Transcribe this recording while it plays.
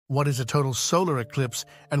What is a total solar eclipse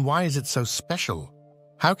and why is it so special?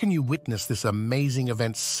 How can you witness this amazing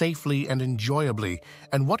event safely and enjoyably?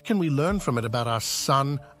 And what can we learn from it about our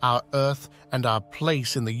sun, our Earth, and our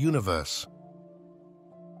place in the universe?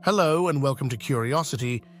 Hello and welcome to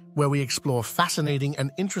Curiosity, where we explore fascinating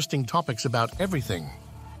and interesting topics about everything.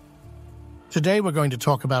 Today we're going to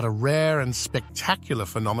talk about a rare and spectacular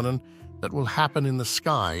phenomenon that will happen in the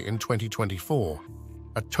sky in 2024,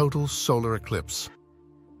 a total solar eclipse.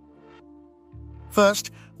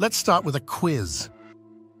 First, let's start with a quiz.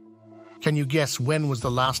 Can you guess when was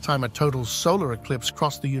the last time a total solar eclipse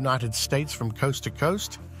crossed the United States from coast to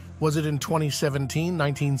coast? Was it in 2017,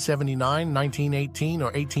 1979, 1918, or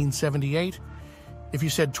 1878? If you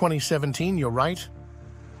said 2017, you're right.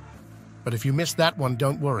 But if you missed that one,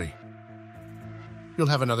 don't worry. You'll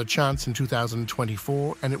have another chance in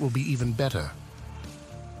 2024, and it will be even better.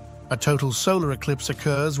 A total solar eclipse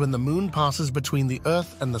occurs when the moon passes between the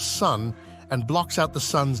Earth and the Sun and blocks out the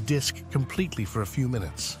Sun's disk completely for a few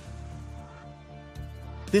minutes.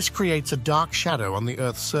 This creates a dark shadow on the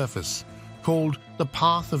Earth's surface, called the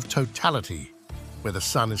path of totality, where the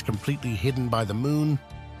Sun is completely hidden by the moon.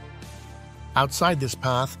 Outside this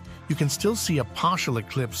path, you can still see a partial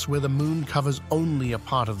eclipse where the moon covers only a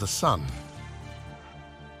part of the Sun.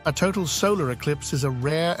 A total solar eclipse is a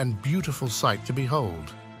rare and beautiful sight to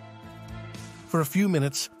behold. For a few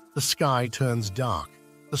minutes, the sky turns dark.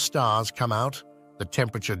 The stars come out, the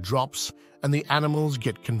temperature drops, and the animals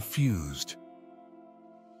get confused.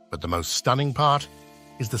 But the most stunning part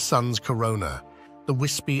is the Sun's corona, the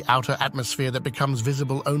wispy outer atmosphere that becomes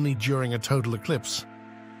visible only during a total eclipse.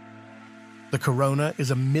 The corona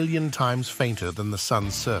is 1,000,000 times fainter than the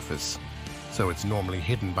Sun's surface, so it's normally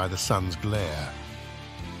hidden by the Sun's glare.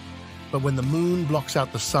 But when the moon blocks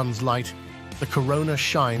out the Sun's light, the corona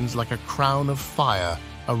shines like a crown of fire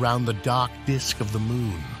around the dark disk of the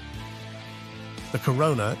moon. The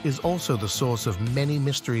corona is also the source of many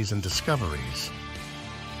mysteries and discoveries.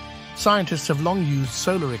 Scientists have long used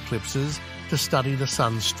solar eclipses to study the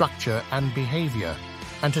Sun's structure and behavior,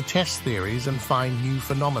 and to test theories and find new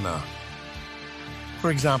phenomena.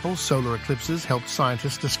 For example, solar eclipses helped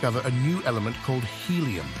scientists discover a new element called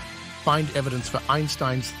helium, find evidence for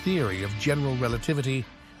Einstein's theory of general relativity,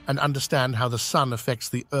 and understand how the Sun affects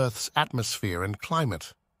the Earth's atmosphere and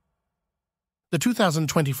climate. The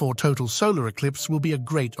 2024 total solar eclipse will be a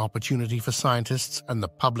great opportunity for scientists and the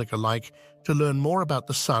public alike to learn more about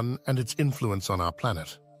the Sun and its influence on our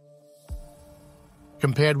planet.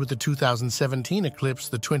 Compared with the 2017 eclipse,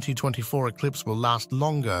 the 2024 eclipse will last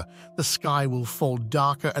longer, the sky will fall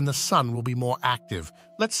darker, and the Sun will be more active.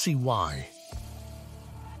 Let's see why.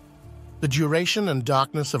 The duration and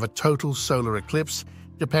darkness of a total solar eclipse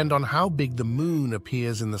depend on how big the moon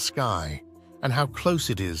appears in the sky and how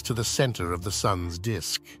close it is to the center of the Sun's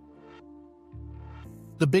disk.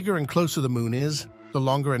 The bigger and closer the moon is, the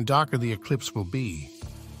longer and darker the eclipse will be.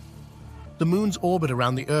 The moon's orbit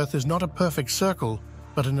around the Earth is not a perfect circle,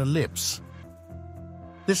 but an ellipse.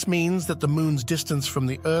 This means that the moon's distance from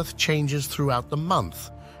the Earth changes throughout the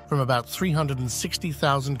month, from about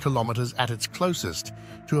 360,000 kilometers at its closest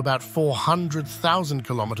to about 400,000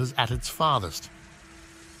 kilometers at its farthest.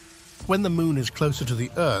 When the moon is closer to the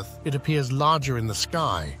Earth, it appears larger in the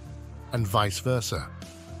sky, and vice versa.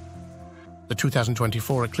 The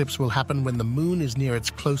 2024 eclipse will happen when the moon is near its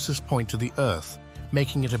closest point to the Earth,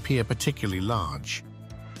 making it appear particularly large.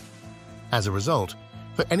 As a result,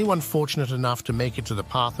 for anyone fortunate enough to make it to the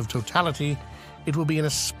path of totality, it will be an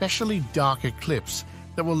especially dark eclipse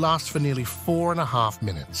that will last for nearly 4.5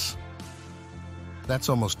 minutes. That's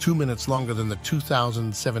almost 2 minutes longer than the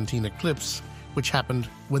 2017 eclipse, which happened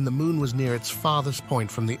when the moon was near its farthest point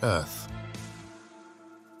from the Earth.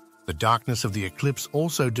 The darkness of the eclipse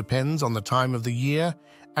also depends on the time of the year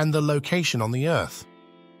and the location on the Earth.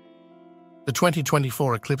 The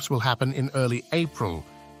 2024 eclipse will happen in early April,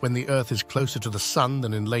 when the Earth is closer to the Sun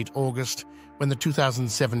than in late August, when the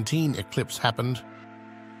 2017 eclipse happened.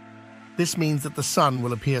 This means that the Sun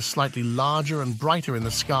will appear slightly larger and brighter in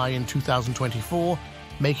the sky in 2024,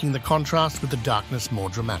 making the contrast with the darkness more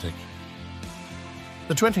dramatic.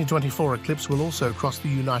 The 2024 eclipse will also cross the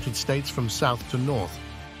United States from south to north,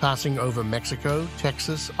 passing over Mexico,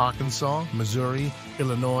 Texas, Arkansas, Missouri,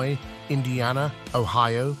 Illinois, Indiana,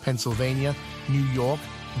 Ohio, Pennsylvania, New York,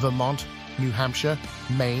 Vermont, New Hampshire,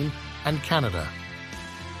 Maine, and Canada.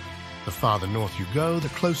 The farther north you go, the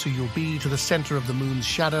closer you'll be to the center of the moon's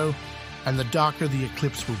shadow, and the darker the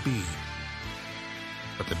eclipse will be.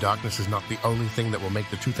 But the darkness is not the only thing that will make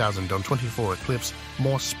the 2024 eclipse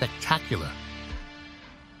more spectacular.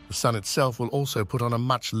 The Sun itself will also put on a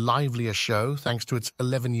much livelier show thanks to its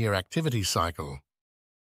 11-year activity cycle.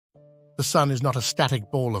 The Sun is not a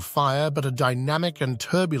static ball of fire, but a dynamic and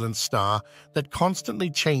turbulent star that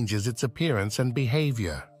constantly changes its appearance and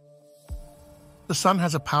behavior. The Sun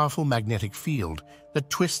has a powerful magnetic field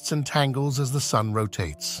that twists and tangles as the Sun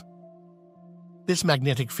rotates. This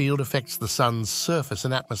magnetic field affects the Sun's surface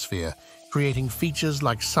and atmosphere, creating features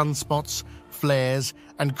like sunspots, flares,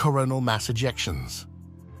 and coronal mass ejections.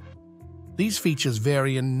 These features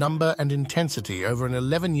vary in number and intensity over an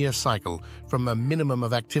 11-year cycle, from a minimum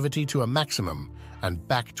of activity to a maximum and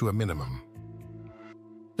back to a minimum.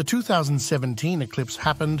 The 2017 eclipse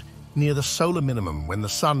happened near the solar minimum when the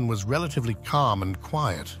Sun was relatively calm and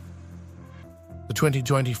quiet. The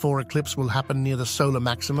 2024 eclipse will happen near the solar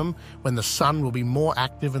maximum when the Sun will be more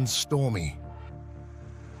active and stormy.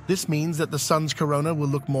 This means that the Sun's corona will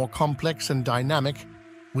look more complex and dynamic,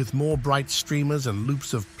 with more bright streamers and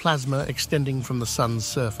loops of plasma extending from the Sun's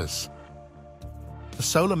surface. The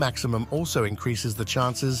solar maximum also increases the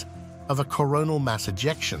chances of a coronal mass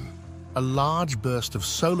ejection, a large burst of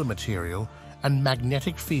solar material and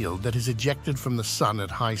magnetic field that is ejected from the Sun at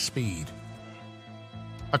high speed.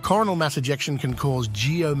 A coronal mass ejection can cause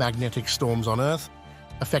geomagnetic storms on Earth,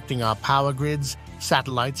 affecting our power grids,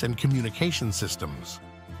 satellites, and communication systems.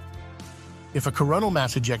 If a coronal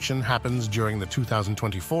mass ejection happens during the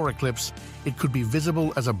 2024 eclipse, it could be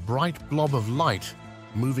visible as a bright blob of light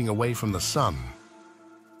moving away from the Sun.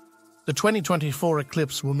 The 2024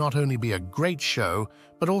 eclipse will not only be a great show,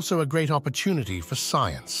 but also a great opportunity for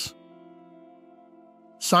science.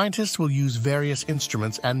 Scientists will use various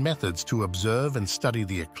instruments and methods to observe and study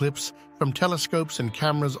the eclipse, from telescopes and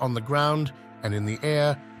cameras on the ground and in the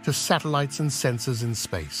air to satellites and sensors in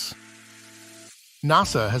space.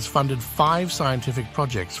 NASA has funded 5 scientific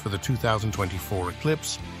projects for the 2024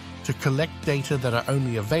 eclipse to collect data that are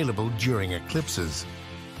only available during eclipses.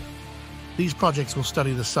 These projects will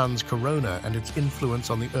study the Sun's corona and its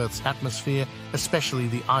influence on the Earth's atmosphere, especially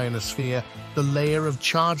the ionosphere, the layer of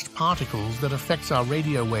charged particles that affects our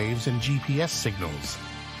radio waves and GPS signals.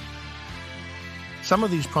 Some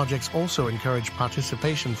of these projects also encourage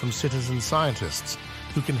participation from citizen scientists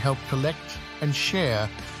who can help collect and share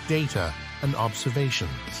data and observations.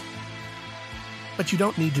 But you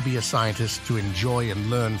don't need to be a scientist to enjoy and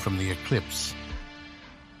learn from the eclipse.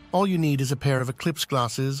 All you need is a pair of eclipse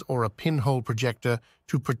glasses or a pinhole projector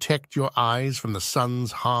to protect your eyes from the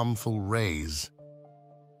Sun's harmful rays.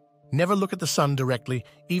 Never look at the Sun directly,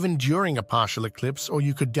 even during a partial eclipse, or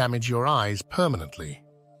you could damage your eyes permanently.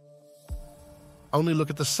 Only look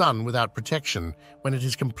at the Sun without protection when it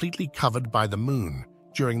is completely covered by the Moon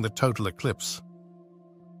during the total eclipse.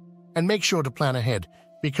 And make sure to plan ahead,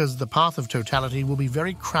 because the path of totality will be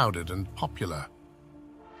very crowded and popular.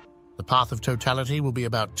 The path of totality will be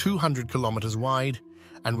about 200 kilometers wide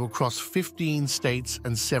and will cross 15 states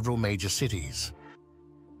and several major cities.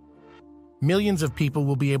 Millions of people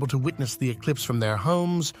will be able to witness the eclipse from their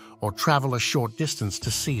homes or travel a short distance to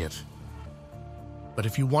see it. But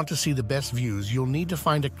if you want to see the best views, you'll need to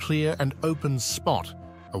find a clear and open spot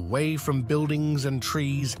away from buildings and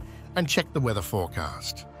trees and check the weather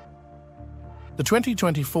forecast. The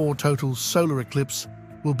 2024 total solar eclipse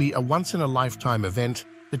will be a once-in-a-lifetime event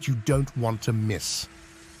that you don't want to miss.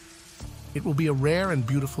 It will be a rare and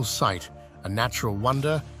beautiful sight, a natural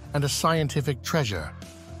wonder, and a scientific treasure.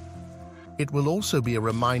 It will also be a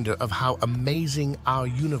reminder of how amazing our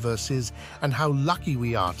universe is and how lucky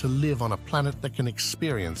we are to live on a planet that can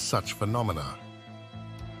experience such phenomena.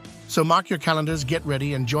 So mark your calendars, get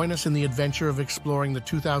ready, and join us in the adventure of exploring the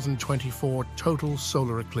 2024 total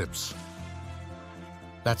solar eclipse.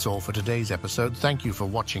 That's all for today's episode. Thank you for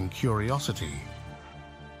watching Curiosity.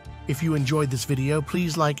 If you enjoyed this video,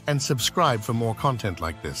 please like and subscribe for more content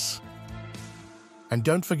like this. And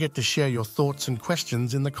don't forget to share your thoughts and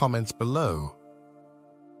questions in the comments below.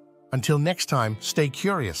 Until next time, stay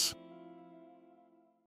curious.